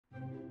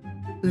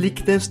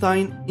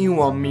Liechtenstein in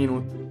 1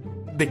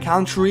 minute. The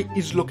country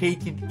is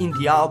located in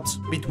the Alps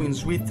between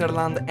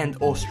Switzerland and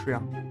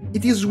Austria.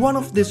 It is one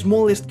of the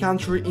smallest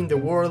countries in the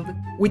world,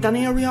 with an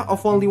area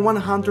of only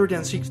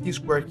 160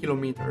 square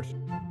kilometers.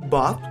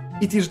 But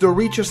it is the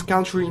richest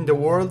country in the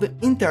world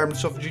in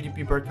terms of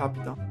GDP per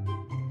capita.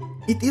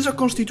 It is a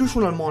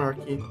constitutional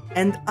monarchy,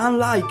 and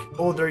unlike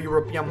other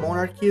European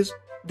monarchies,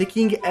 the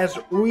king has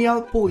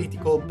real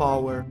political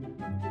power.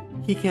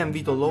 He can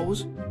veto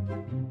laws,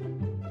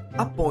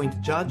 appoint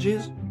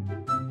judges,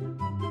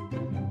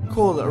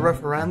 call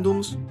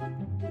referendums,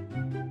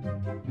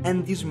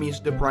 and dismiss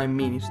the prime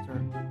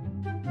minister.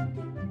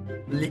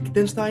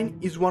 Liechtenstein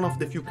is one of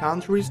the few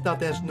countries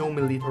that has no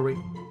military,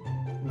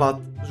 but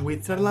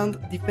Switzerland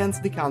defends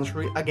the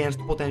country against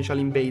potential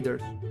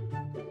invaders.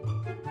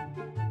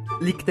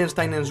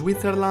 Liechtenstein and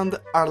Switzerland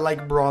are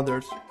like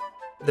brothers.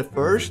 The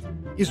first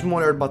is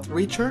smaller but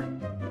richer,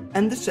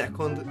 and the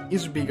second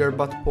is bigger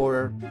but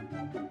poorer.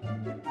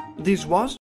 This was